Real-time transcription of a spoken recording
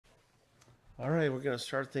All right, we're going to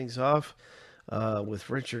start things off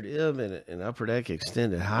with Richard M. and Upper Deck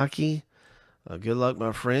Extended Hockey. Good luck,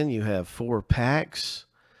 my friend. You have 4 packs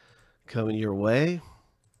coming your way.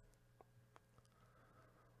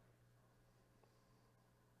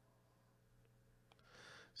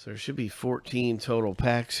 So there should be 14 total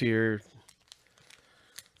packs here.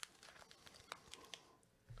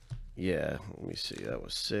 Yeah, let me see. That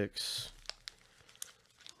was 6.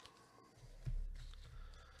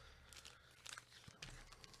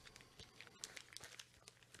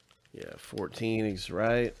 Yeah, 14 is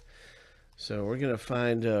right. So we're going to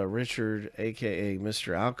find Richard, a.k.a.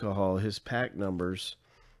 Mr. Alcohol, his pack numbers.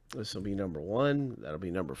 This will be number 1. That'll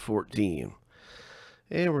be number 14.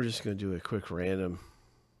 And we're just going to do a quick random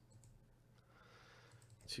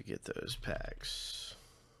to get those packs.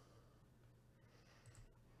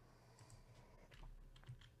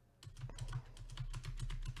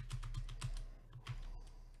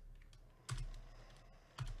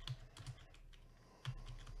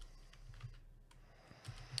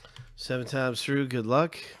 Seven times through, good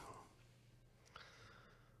luck.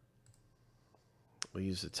 We'll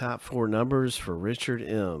use the top 4 numbers for Richard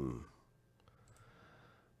M.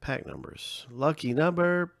 Pack numbers. Lucky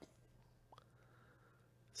number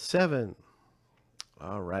 7.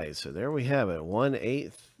 All right, so there we have it. 1,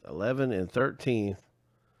 8, 11, and 13.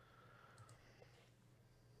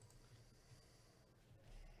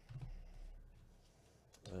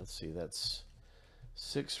 Let's see, that's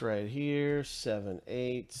 6 right here, 7,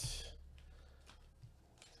 8,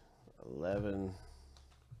 11,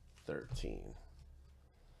 13.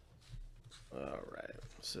 All right,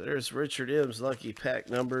 so there's Richard M's lucky pack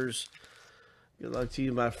numbers. Good luck to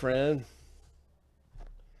you, my friend.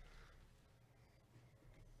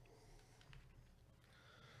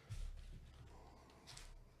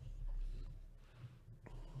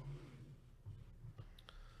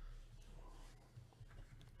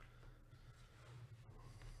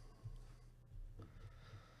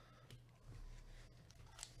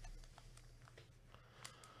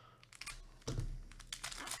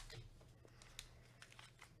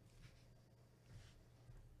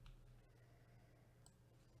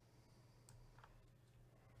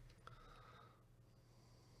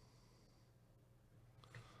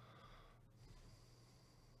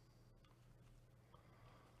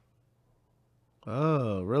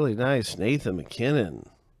 Oh, really nice. Nathan McKinnon.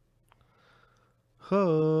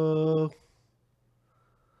 Oh,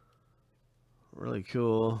 really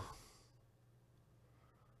cool.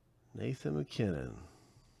 Nathan McKinnon.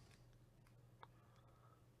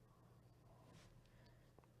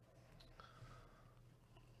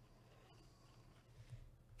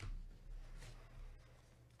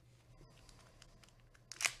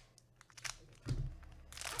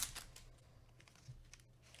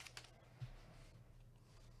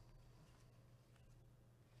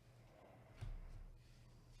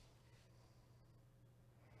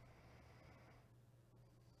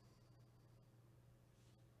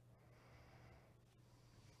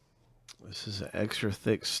 This is an extra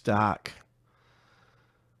thick stock.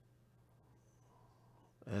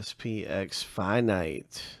 SPX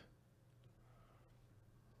Finite.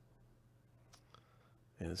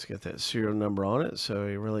 And it's got that serial number on it. So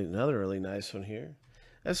another really nice one here.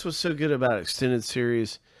 That's what's so good about Extended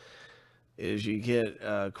Series is you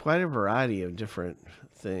get quite a variety of different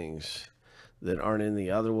things that aren't in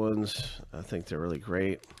the other ones. I think they're really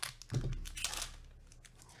great.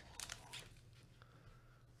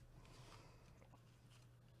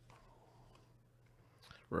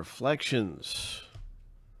 Reflections.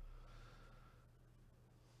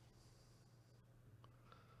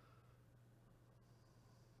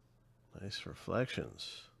 Nice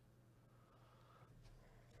reflections.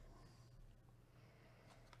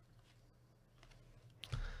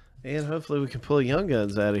 And hopefully we can pull Young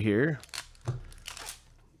Guns out of here.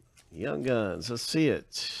 Young Guns, let's see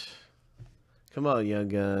it. Come on, Young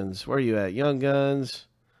Guns. Where are you at, Young Guns?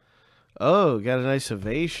 Oh, got a nice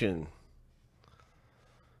ovation.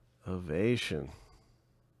 Ovation.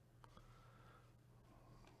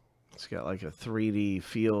 It's got like a 3D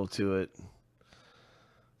feel to it.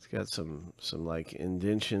 It's got some like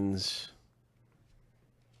indentions.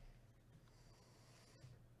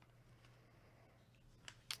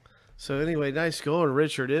 So anyway, nice going,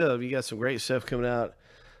 Richard M. You got some great stuff coming out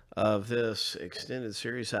of this Extended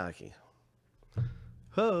Series Hockey.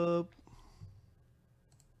 Hope.